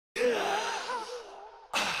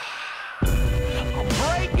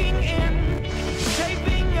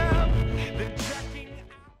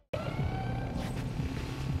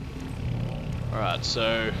Alright,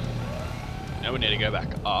 so now we need to go back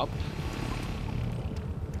up.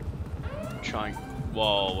 Trying.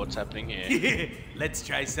 Whoa, what's happening here? Let's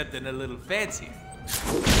try something a little fancier.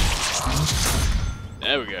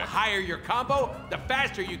 There we go. The higher your combo, the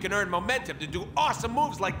faster you can earn momentum to do awesome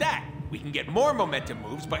moves like that. We can get more momentum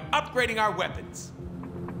moves by upgrading our weapons.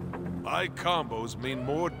 High combos mean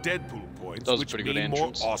more Deadpool points, That was a which pretty good mean more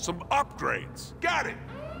entrance. awesome upgrades. Got it!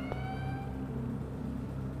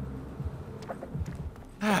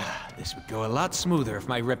 This would go a lot smoother if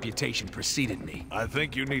my reputation preceded me. I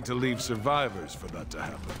think you need to leave survivors for that to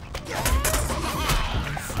happen.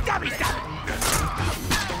 Stop it! Stop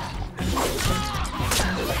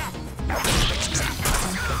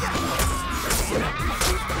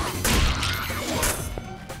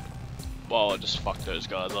Whoa, I just fucked those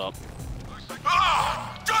guys up.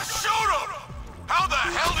 Ah! Just shoot them! How the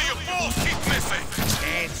hell do you fools keep missing?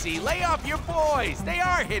 Nancy, lay off your boys. They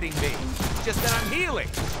are hitting me. It's just that I'm healing.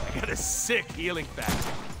 I got a sick healing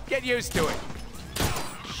factor. Get used to it.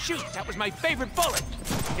 Shoot, that was my favorite bullet.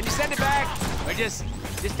 Can you send it back? Or just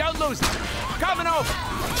don't lose it. Coming over.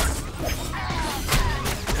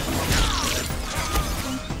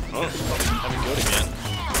 Oh, haven't killed him yet.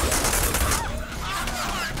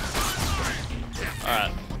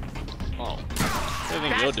 Alright. Oh. What do you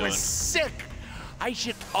think you're doing? That was sick. I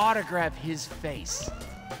should autograph his face.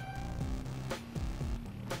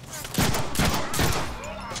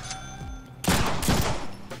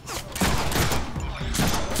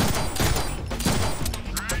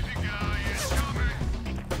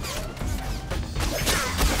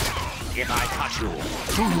 If I touch you,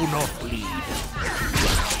 do not bleed.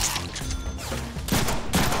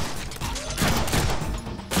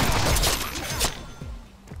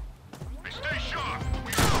 Stay sharp!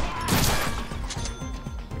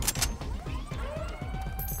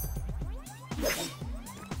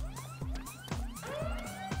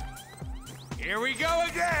 Here we go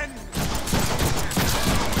again!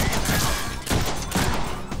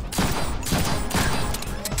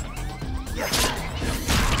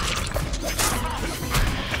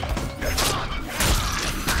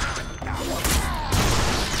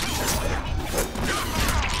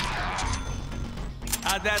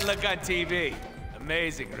 How'd that look on TV?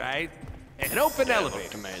 Amazing, right? An open Yeah, it elevator.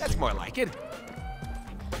 looked amazing. That's more like it.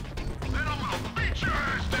 Then I'm gonna beat your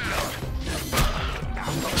ass down!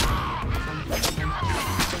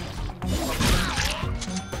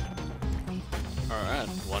 Alright,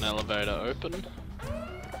 one elevator open.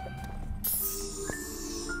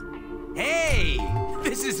 Hey!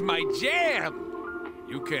 This is my jam!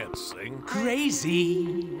 You can't sing.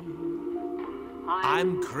 Crazy.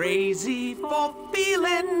 I'm crazy for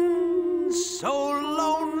feeling so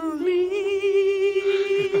lonely.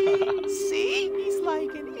 See? He's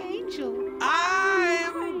like an angel.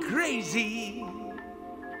 I'm crazy.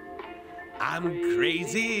 I'm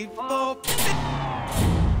crazy for...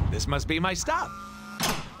 This must be my stop.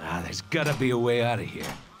 There's gotta be a way out of here.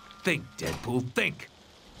 Think, Deadpool, think.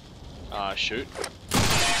 Shoot.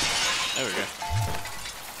 There we go.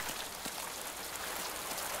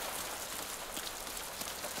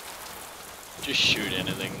 Just shoot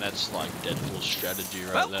anything. That's like Deadpool's strategy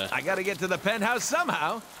right Well, there. I gotta get to the penthouse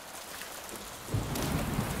somehow.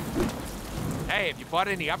 Hey, have you bought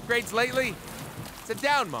any upgrades lately? It's a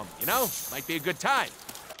down moment, you know? Might be a good time.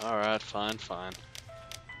 Alright, fine, fine.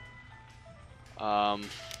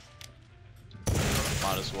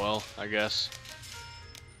 Might as well, I guess.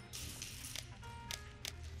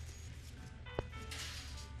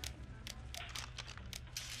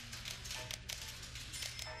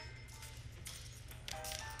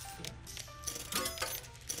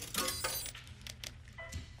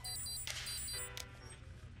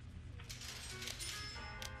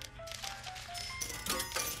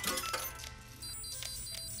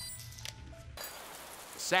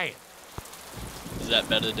 Say it. Is that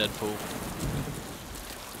better, Deadpool?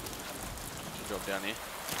 Should drop down here.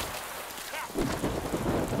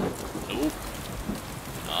 Nope.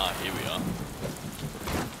 Ah, here we are.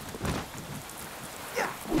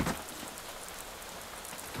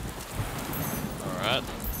 Alright.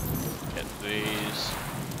 Get these.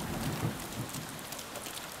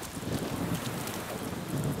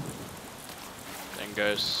 Then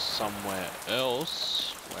go somewhere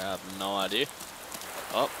else where I have no idea.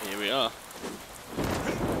 Oh, here we are.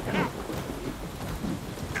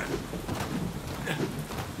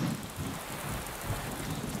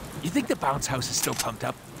 You think the bounce house is still pumped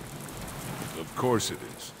up? Of course it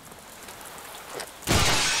is.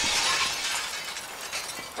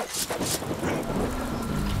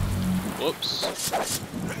 Whoops.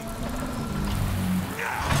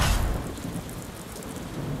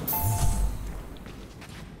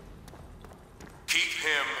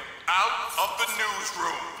 Out of the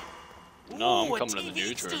newsroom. No, I'm Ooh, coming a to the TV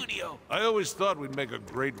newsroom. studio. I always thought we'd make a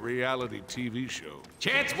great reality TV show.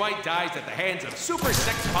 Chance White dies at the hands of super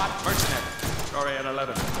sex pot mercenary. Sorry, at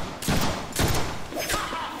 11.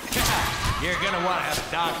 You're gonna want to have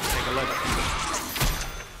a doctor take a look at it.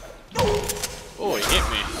 Oh, he hit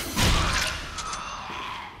me.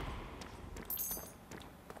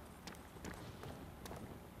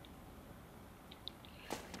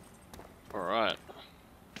 Alright.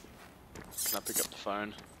 Can I pick up the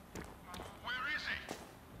phone?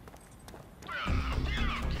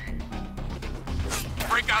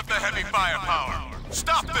 Break out the heavy firepower.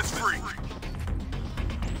 Stop this freak.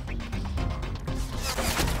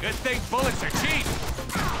 Good thing bullets are cheap.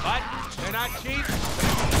 But they're not cheap.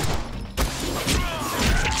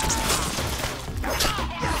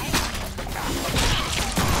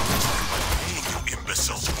 You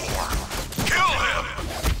imbeciles war. Kill him!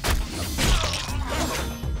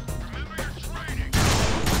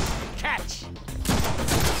 Catch.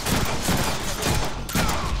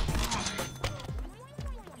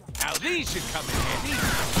 Now these should come in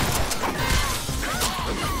handy.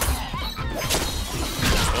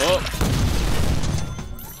 Oh!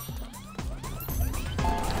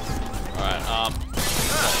 Alright,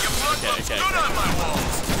 Your blood looks okay. good on my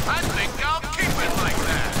walls. I think I'll keep it like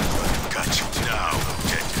that. Got you now,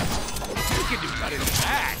 Deadpool. You can do better than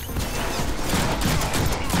that.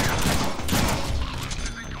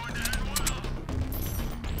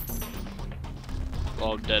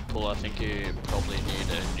 Well, Deadpool, I think you probably need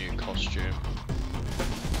a new costume.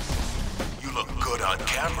 You look good on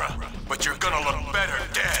camera, but you're gonna look better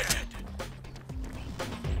dead.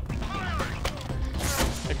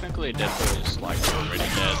 Technically, Deadpool is like already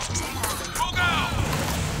dead. Move out!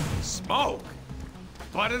 Smoke.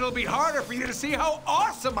 But it'll be harder for you to see how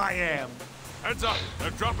awesome I am. Heads up! They're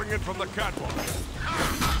dropping in from the catwalk.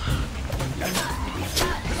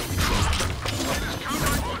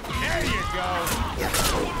 There you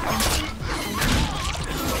go.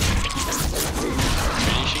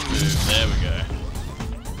 Finishing move, there we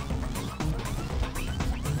go.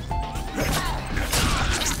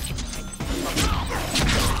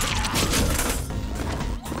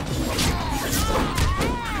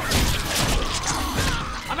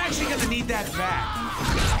 I'm actually gonna need that back.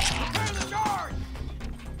 Prepare the charge!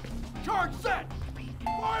 Charge set!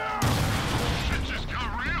 Fire! Shit just got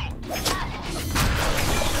real.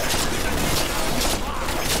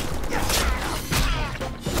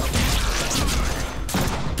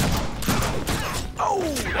 Oh,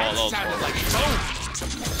 that that was sounded horrible. like boom!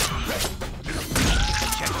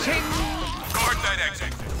 Cha-ching! Guard that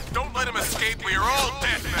exit. Don't let him escape. We are all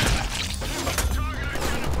dead men.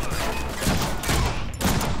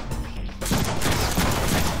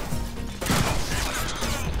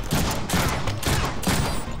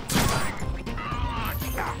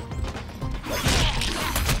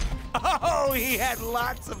 Oh, he had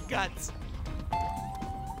lots of guts.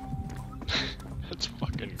 That's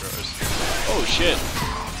fucking gross. Oh shit.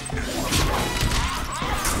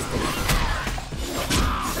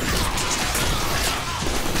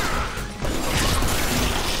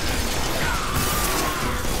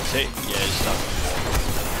 See? Yeah, he's stuck.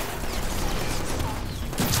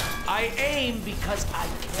 I aim because I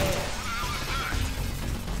care.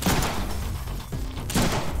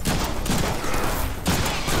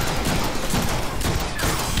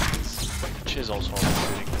 Chisel's horrible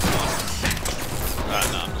shooting.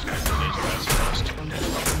 Alright, no, I'm just gonna do these guys first.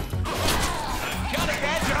 Got it,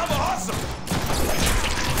 Badger, I'm awesome!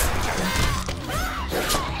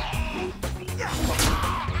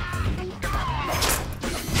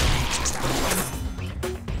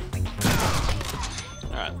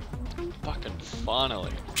 Alright. Fucking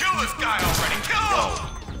finally. Kill this guy already. Kill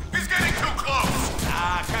him. He's getting too close.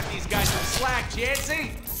 Ah, cut these guys some slack,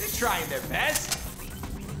 Jancy. They're trying their best.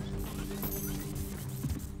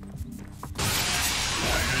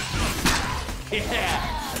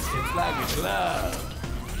 Yeah, it's like a glove.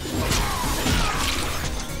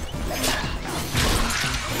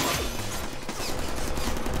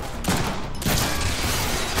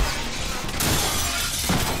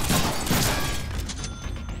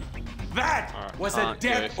 That was a can't go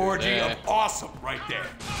death through orgy there. of awesome right there.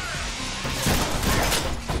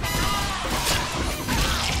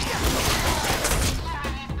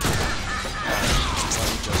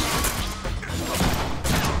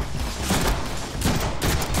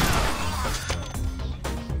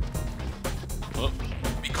 Oh,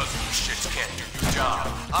 Because you shits can't do your job,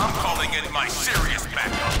 I'm calling in my serious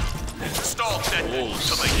backup. Install Deadpool oh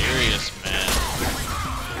till they get serious, man.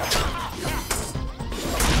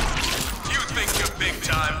 You think you're big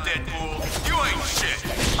time, Deadpool? You ain't shit.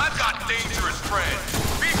 I've got dangerous friends.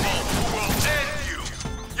 People who will end you.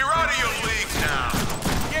 You're out of your league now.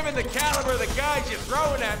 Given the caliber of the guys you're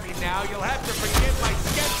throwing at me now, you'll have to forgive my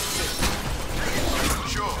skepticism.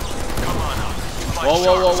 Sure. Come on up. My Whoa,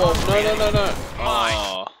 whoa, whoa, sharks whoa. are No, no, no, no. Mine.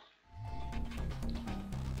 Oh.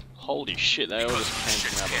 Holy shit, they all just came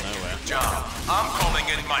from out of nowhere. Job. I'm calling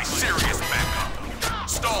in my serious backup.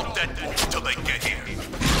 Stall Deadpool till they get here.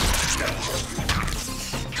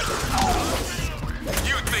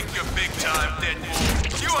 You think you're big time,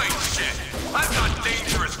 Deadpool? You ain't shit. I've got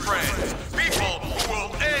dangerous friends. People who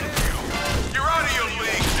will end you. You're out of your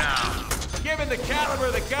league now. Given the caliber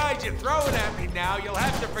of the guys you're throwing at me now, you'll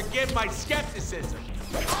have to forgive my skepticism.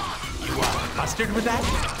 You want mustard with that?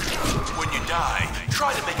 When you die,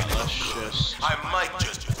 try to make it look Let's good. just... I might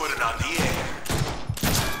just put it on the air.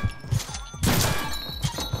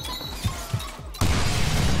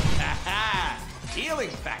 Aha! Healing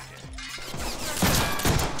factor.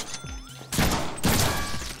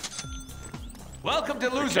 Welcome to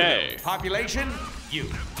Loserville. Okay. Population, you.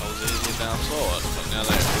 That was easier than I thought, but now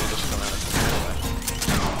they all just come out of nowhere.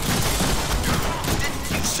 Didn't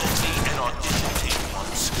you send me an audition tape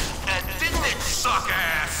once? And didn't it suck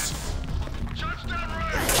ass?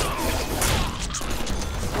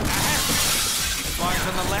 Bars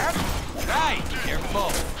on the left? Right, you're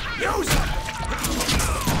full. Use it!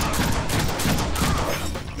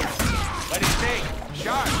 What do you think?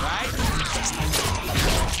 Sharp, right?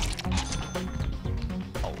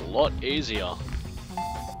 A lot easier.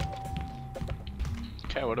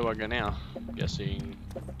 Okay, where do I go now? I'm guessing...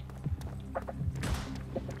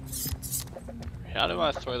 How do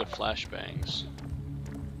I throw the flashbangs?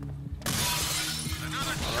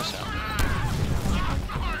 Oh, that's how.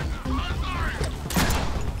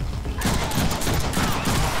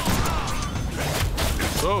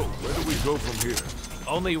 So, where do we go from here?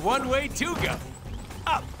 Only one way to go.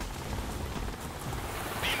 Up.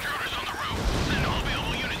 The intruder's on the roof. Send all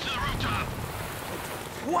available units to the rooftop.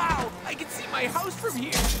 Wow, I can see my house from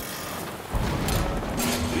here.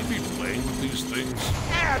 We'd be playing with these things?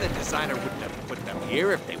 Ah, the designer wouldn't have put them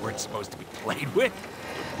here if they weren't supposed to be played with.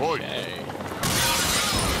 Good point. Okay.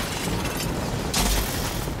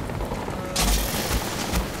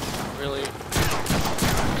 Really?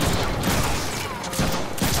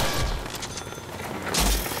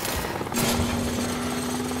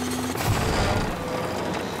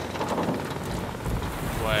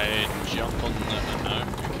 Wait, jump on the... No?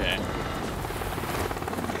 Okay.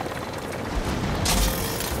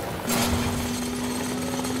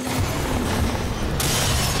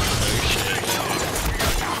 Oh shit.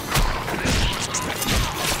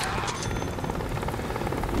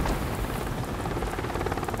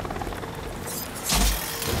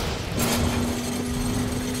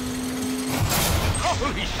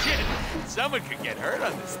 Holy shit! Someone could get hurt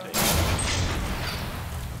on this thing.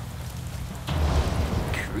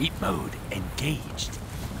 Creep mode engaged.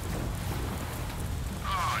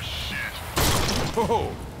 Oh, shit.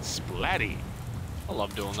 Oh, splatty. I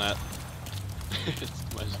love doing that. It's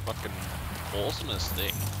the most fucking awesomest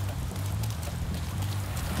thing.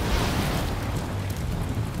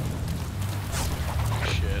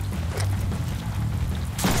 Shit.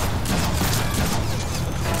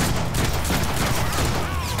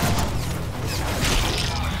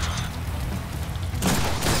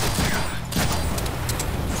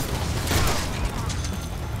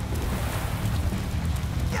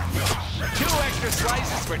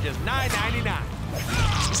 Slices for just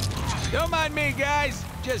 $9.99. Don't mind me, guys.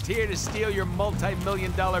 Just here to steal your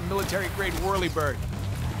multi-million-dollar military-grade whirlybird.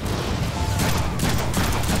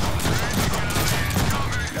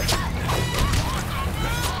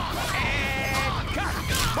 And cut.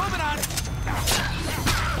 Moving on.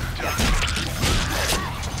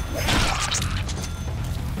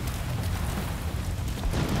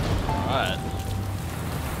 Alright.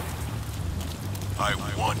 I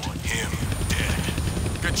want him dead.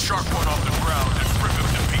 Get Shark One off the ground and rip him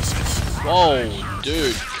to pieces. Whoa,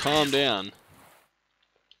 dude, calm down.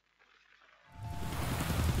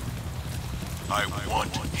 I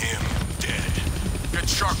want him dead. Get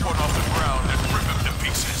Shark One off the ground and rip him to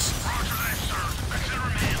pieces. Roger that, sir. Consider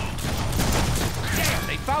me in. Damn,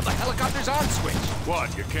 they found the helicopter's on switch.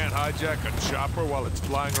 What, you can't hijack a chopper while it's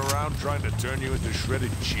flying around trying to turn you into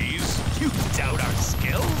shredded cheese? You doubt our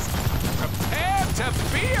skills? Prepare to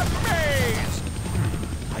be amazed!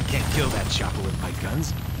 I can't kill that chopper with my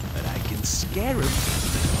guns, but I can scare him.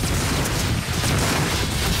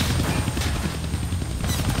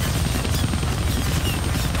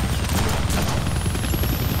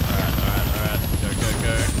 Alright.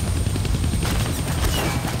 Go.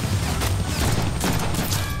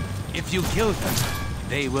 If you kill him,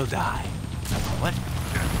 they will die. What?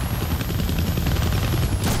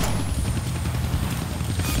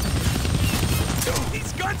 Dude,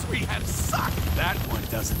 these guns we have suck. That one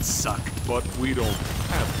doesn't suck. But we don't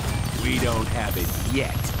have it. We don't have it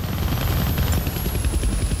yet.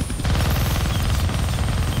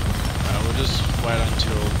 We'll just wait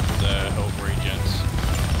until the health regens.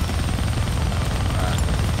 Alright.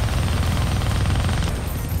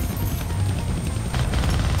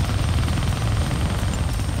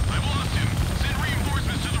 I've lost him. Send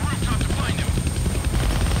reinforcements to the rooftop to find him.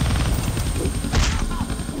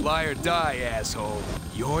 Fly or die, asshole.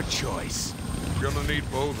 Your choice. Gonna need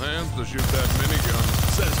both hands to shoot that minigun.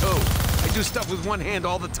 Says who? I do stuff with one hand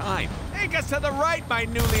all the time. Take us to the right, my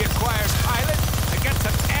newly acquired pilot. I got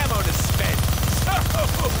some ammo to spend. So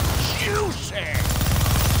juicy!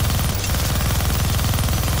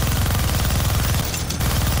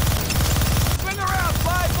 Swing around,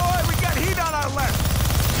 fly boy. We got heat on our left.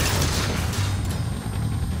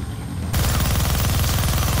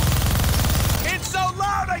 It's so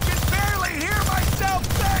loud I can barely hear myself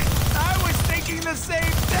think. I was thinking the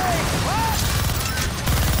same thing. What?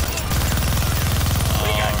 We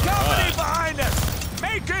got company behind us!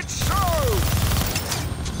 Make it show!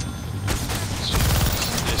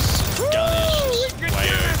 This gun is just We could way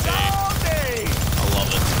do this OP. all day! I love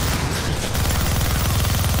it.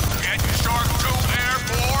 Get Shark 2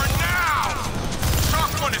 airborne now!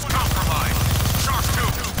 Shark 1 is compromised. Shark 2,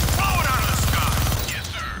 blow it out of the sky! Yes,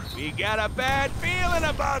 sir. We got a bad feeling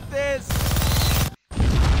about this!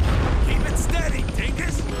 Keep it steady,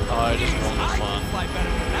 Dingus! Oh, I just want the I fun. can fly better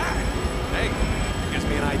than that! Hey, gives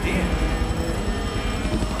me an idea.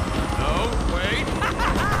 No, wait.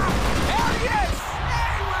 Hell yes!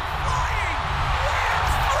 Hey, we're flying!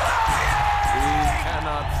 We're We flying!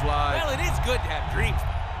 cannot fly. Well, it is good to have dreams.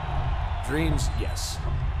 Dreams, yes.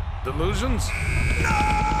 Delusions?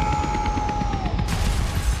 Yeah!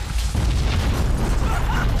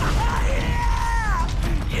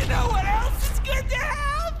 You know what else is good to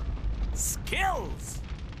have? Skills.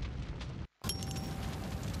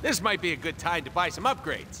 This might be a good time to buy some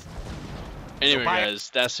upgrades. Anyway, buy it. guys,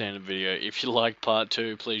 that's the end of the video. If you liked part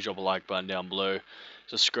 2, please drop a like button down below.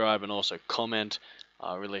 Subscribe and also comment.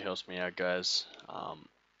 Really helps me out, guys.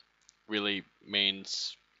 Really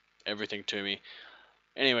means everything to me.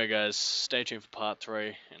 Anyway, guys, stay tuned for part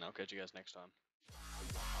 3, and I'll catch you guys next time.